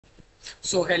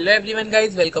So hello everyone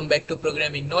guys, welcome back to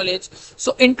Programming Knowledge.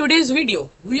 So in today's video,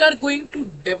 we are going to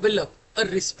develop a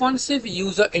responsive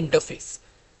user interface.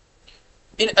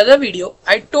 In other video,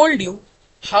 I told you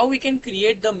how we can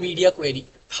create the media query,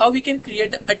 how we can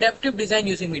create the adaptive design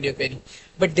using media query.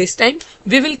 But this time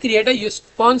we will create a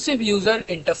responsive user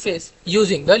interface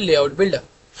using the layout builder.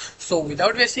 So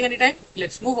without wasting any time,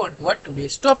 let's move on to our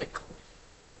today's topic.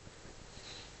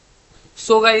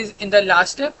 So guys, in the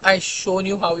last step, I shown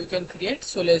you how you can create.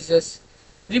 So let's just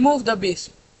remove the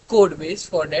base code base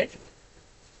for that.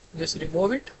 Just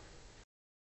remove it.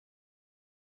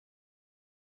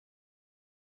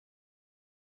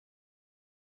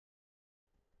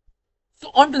 So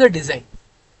on to the design.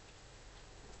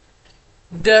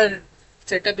 The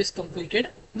setup is completed.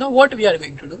 Now what we are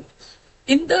going to do?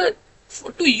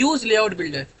 To use layout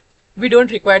builder, we don't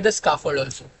require the scaffold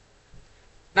also.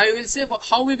 Now you will say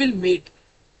how we will make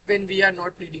when we are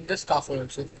not needing the scaffold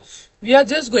also. We are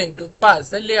just going to pass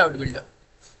the layout builder,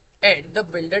 and the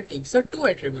builder takes the two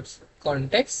attributes,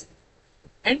 context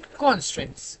and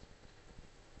constraints,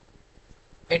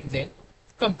 and then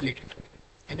complete it,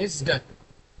 and it's done.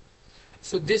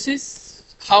 So this is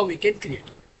how we can create.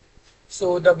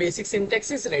 So the basic syntax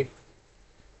is ready.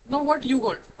 Now what you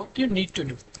need to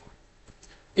do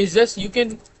is just you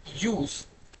can use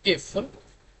if.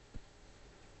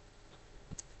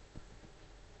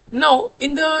 Now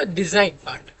in the design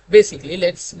part, basically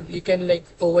you can like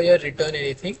over here return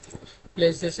anything.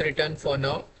 Let's just return for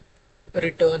now,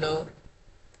 return a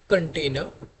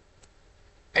container,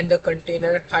 and the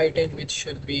container height and width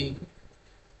should be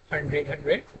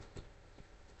 100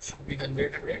 should be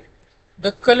 100.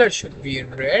 The color should be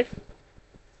red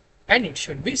and it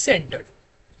should be centered.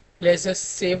 Let's just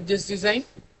save this design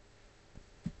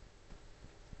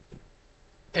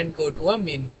and go to our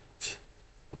main.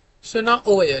 So now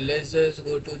over here, let's just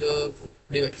go to the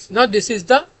device. Now this is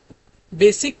the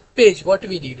basic page what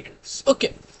we needed.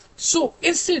 Okay, so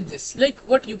instead this, like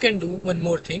what you can do, one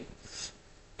more thing.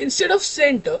 Instead of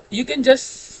center, you can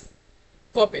just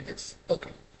copy this. Okay.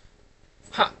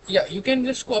 Yeah, you can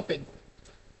just copy.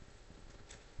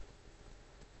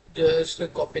 Just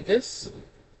copy this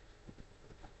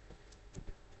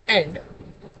and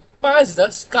pass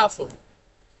the scaffold,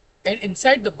 and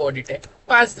inside the body tag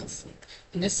pass this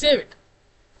and just save it,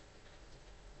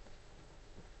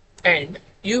 and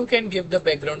you can give the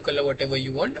background color whatever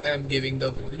you want. I am giving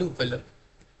the blue color,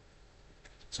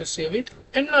 so save it,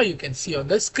 and now you can see on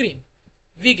the screen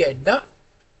we get the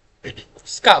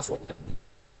scaffold,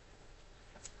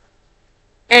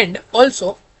 and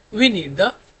also we need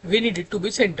it to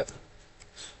be center.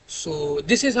 So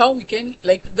this is how we can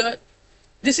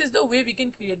this is the way we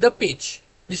can create the page.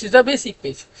 This is the basic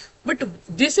page, but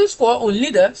this is for only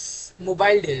the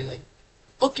mobile design.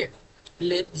 Okay,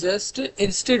 let's just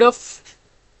instead of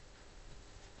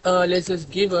let's just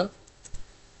give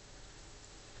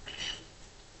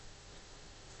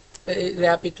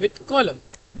wrap it with column.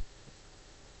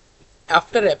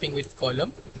 After wrapping with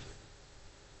column,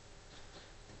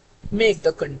 make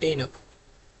the container.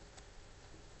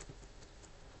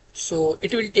 So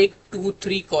it will take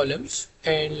 2-3 columns,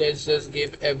 and let's just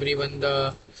give everyone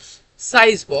the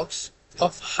size box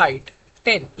of height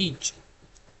 10 each.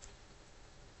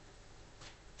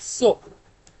 So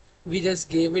we just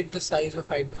gave it the size of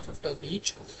height of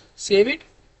each, save it,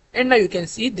 and now you can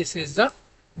see this is the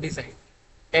design.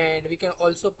 And we can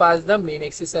also pass the main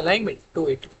axis alignment to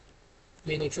it.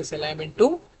 Main axis alignment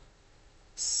to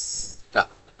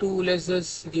let's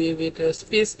just give it a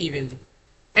space evenly.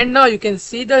 And now you can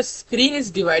see the screen is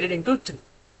divided into 3.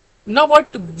 Now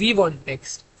what we want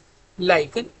next,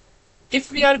 like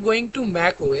if we are going to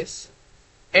Mac OS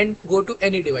and go to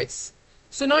any device,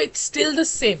 so now it's still the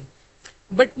same,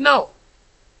 but now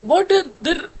what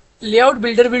the layout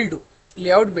builder will do,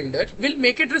 layout builder will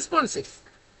make it responsive.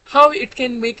 How it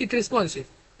can make it responsive?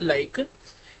 Like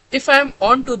if I am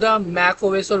on to the Mac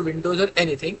OS or Windows or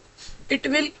anything, it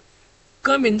will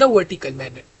come in the vertical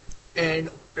manner, and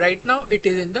right now it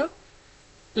is in the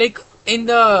in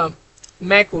the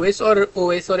Mac OS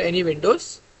or any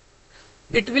Windows,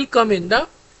 it will come in the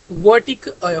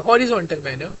horizontal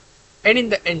manner, and in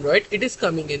the Android it is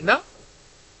coming in the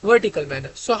vertical manner.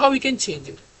 So how we can change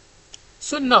it?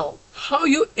 So now how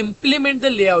you implement the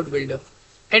layout builder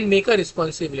and make a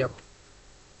responsive layout?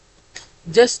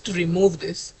 Just remove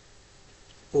this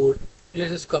code.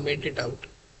 Let's just comment it out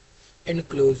and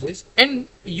close this, and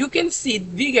you can see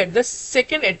we get the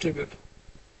second attribute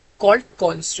called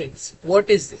constraints. What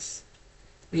is this?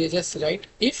 We just write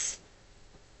if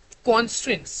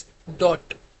constraints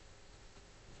dot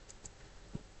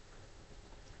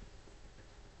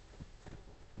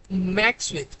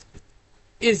max width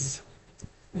is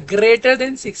greater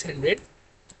than 600,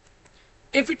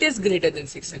 if it is greater than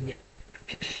 600,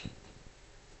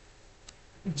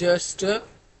 just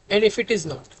and if it is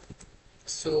not,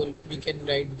 so we can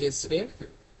write this way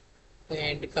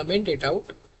and comment it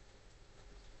out.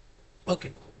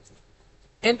 Okay,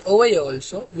 and over here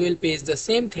also we will paste the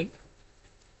same thing.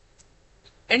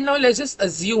 And now let's just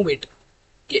assume it.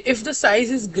 Okay, if the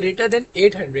size is greater than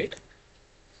 800,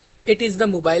 it is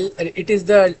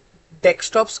the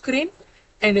desktop screen,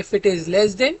 and if it is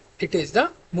less than, it is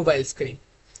the mobile screen.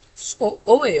 So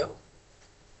over here,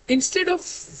 instead of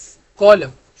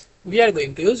column, we are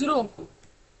going to use row.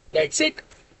 That's it.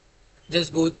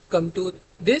 Just come to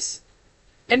this,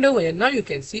 and over here now you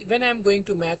can see when I am going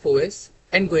to Mac OS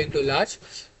and going to large,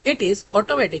 it is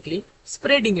automatically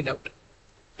spreading it out.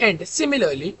 And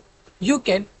similarly, you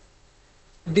can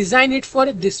design it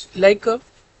for this, like on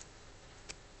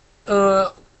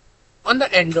the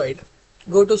Android,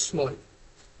 go to small.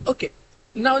 Okay,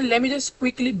 now let me just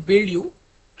quickly build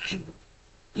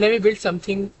let me build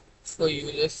something for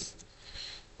you. Just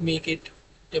make it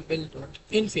double dot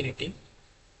infinity,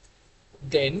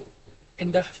 then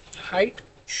and the height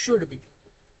should be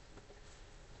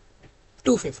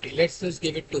 250. Let's just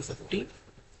give it 250,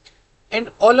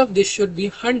 and all of this should be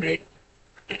 100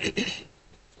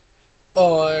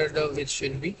 or the width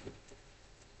should be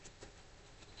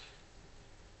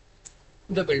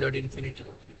double dot infinity.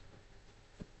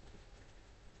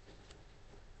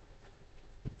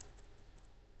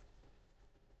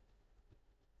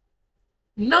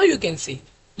 Now you can see,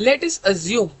 let us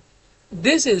assume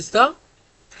this is the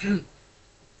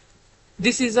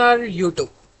this is our YouTube.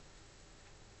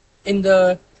 In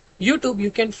the YouTube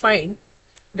you can find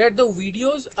that the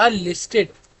videos are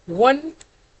listed one,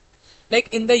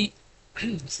 like in the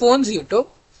phone's YouTube,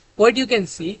 what you can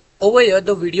see over here,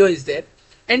 the video is there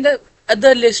and the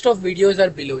other list of videos are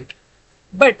below it.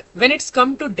 But when it's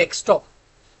come to desktop,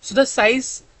 so the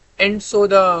size and so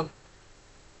the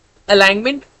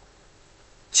alignment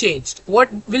changed.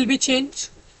 What will be changed?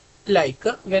 Like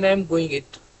when I am going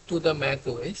it to the Mac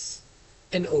OS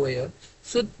and over here,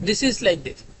 so this is like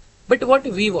this. But what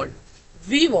we want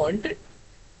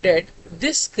that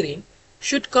this screen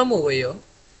should come over here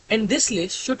and this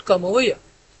list should come over here.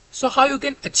 So how you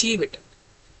can achieve it?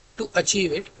 To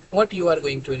achieve it, what you are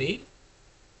going to need,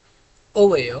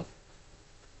 over here,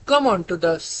 come on to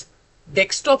the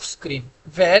desktop screen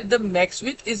where the max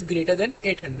width is greater than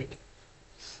 800,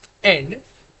 and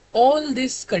all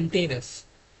these containers,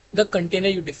 the container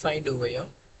you defined over here,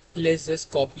 let's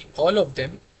just copy all of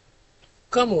them,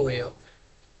 come over here,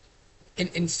 and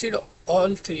instead of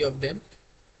all three of them,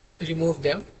 remove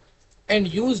them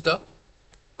and use the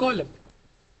column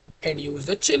and use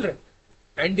the children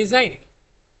and design it.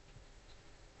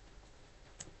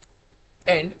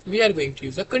 And we are going to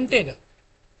use a container,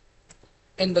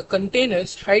 and the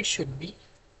container's height should be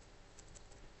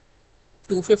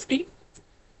 250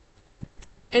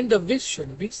 and the width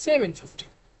should be 750,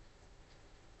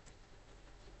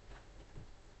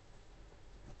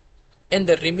 and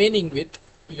the remaining width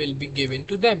will be given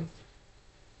to them.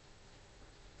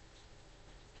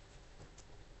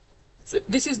 So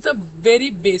this is the very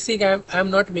basic. I'm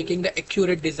not making the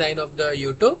accurate design of the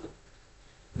YouTube,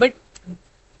 but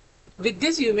with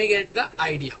this you may get the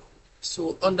idea.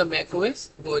 So on the Mac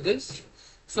OS, go this.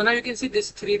 So now you can see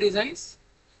these three designs,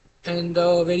 and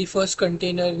the very first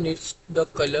container needs the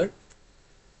color.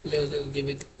 Let's just give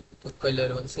it the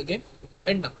color once again.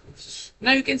 And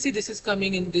now you can see this is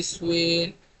coming in this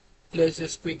way. Let's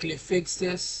just quickly fix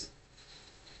this.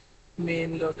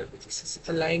 Main dot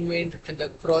alignment and the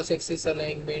cross-axis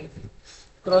alignment.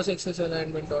 Cross-axis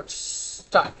alignment dot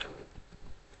start.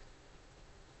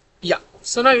 Yeah.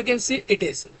 So now you can see it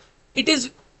is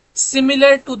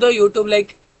similar to the YouTube.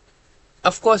 Like,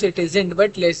 of course it isn't,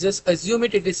 but let's just assume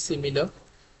it is similar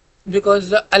because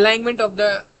the alignment of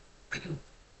the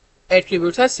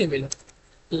attributes are similar.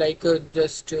 Like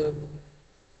just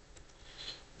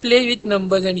play with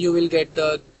numbers and you will get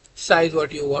the size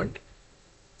what you want.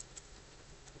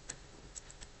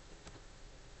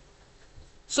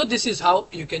 So this is how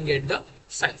you can get the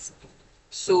size.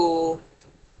 So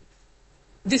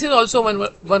this is also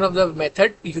one of the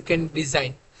method you can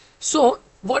design. So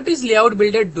what is Layout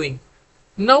Builder doing?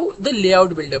 Now the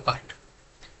Layout Builder part,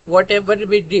 whatever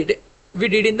we did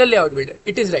in the Layout Builder,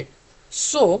 it is right.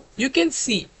 So you can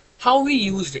see how we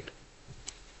used it.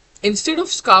 Instead of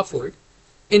scaffold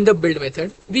in the build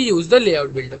method, we use the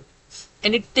Layout Builder,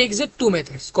 and it takes the two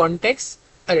methods, two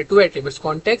attributes,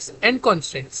 context and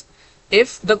constraints.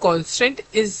 If the constraint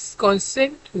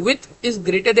width is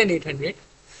greater than 800,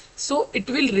 so it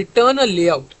will return a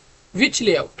layout. Which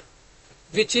layout?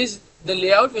 which is the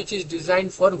layout which is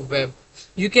designed for web.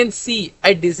 You can see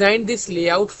I designed this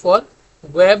layout for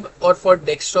web or for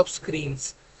desktop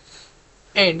screens,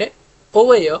 and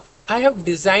over here I have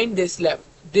designed this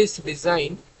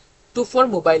design to for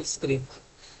mobile screen.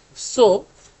 So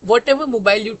whatever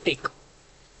mobile you take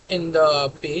in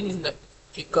the pane, in the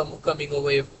coming over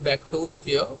here, back to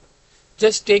here,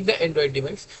 just take the Android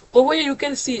device. Over here you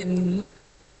can see in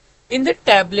the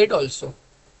tablet also.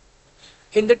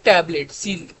 In the tablet,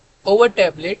 see over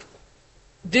tablet,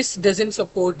 this doesn't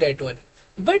support that one.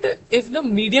 But if the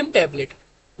medium tablet,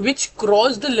 which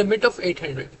cross the limit of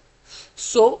 800,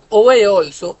 so over here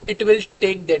also it will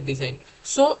take that design.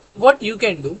 So what you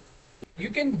can do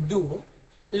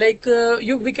like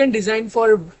we can design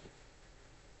for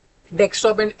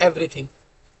desktop and everything.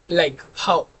 Like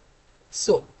how?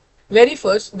 So very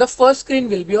first, the first screen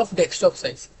will be of desktop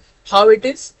size. How it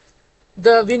is?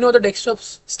 We know the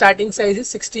desktop's starting size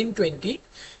is 1620.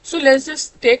 So let's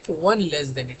just take one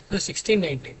less than it, the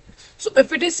 1619. So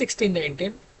if it is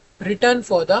 1619, return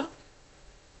for the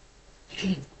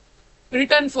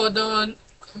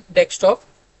desktop,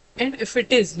 and if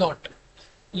it is not,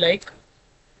 like,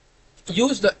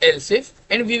 use the else if,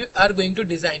 and we are going to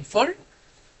design for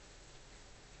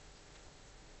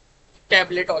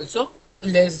tablet also.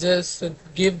 Let's just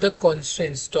give the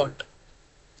constraints dot.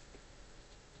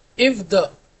 If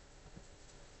the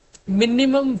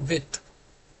minimum width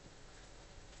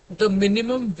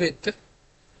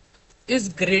is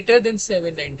greater than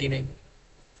 799,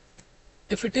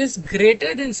 if it is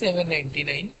greater than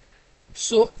 799,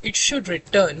 so it should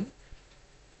return.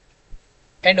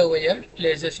 And over here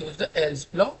let's just use the else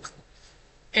block,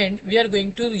 and we are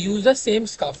going to use the same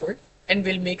scaffold, and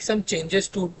we'll make some changes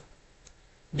to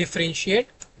differentiate.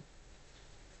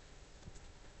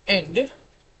 And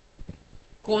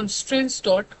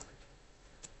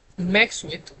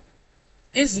constraints.maxWidth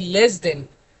is less than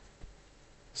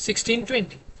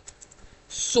 1620.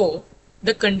 So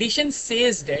the condition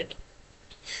says that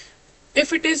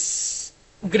if it is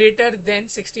greater than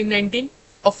 1619,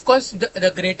 of course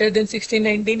the greater than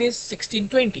 1619 is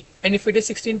 1620, and if it is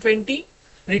 1620,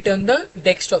 return the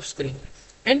desktop screen.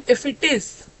 And if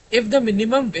the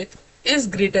minimum width is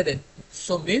greater than,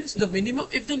 so means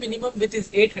if the minimum width is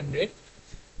 800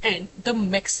 and the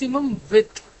maximum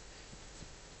width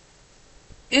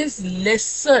is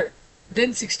lesser than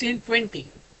 1620,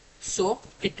 so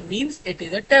it means it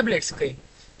is a tablet screen.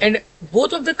 And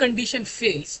both of the condition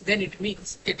fails, then it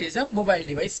means it is a mobile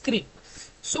device screen.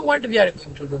 So what we are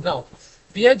going to do now,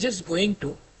 we are just going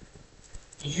to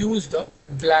use the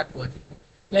black one,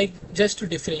 like just to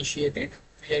differentiate it.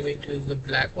 We are going to use the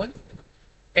black one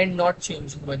and not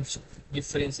change much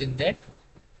difference in that.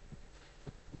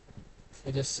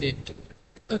 So just save it.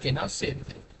 Okay, now save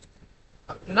it.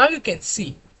 Now you can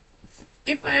see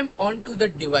if I am onto the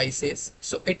devices,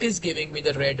 so it is giving me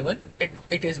the red one,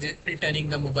 it is returning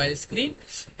the mobile screen.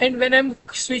 And when I'm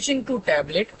switching to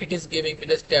tablet, it is giving me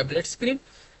the tablet screen.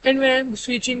 And when I'm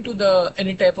switching to the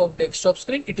any type of desktop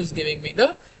screen, it is giving me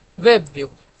the web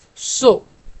view. So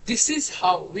this is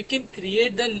how we can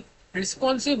create the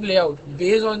responsive layout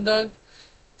based on the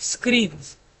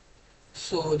screens.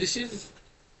 So this is,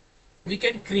 we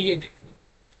can create it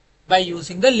by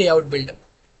using the layout builder.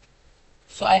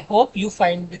 So I hope you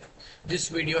find this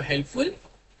video helpful.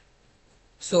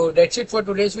 So that's it for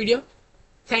today's video.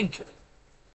 Thank you.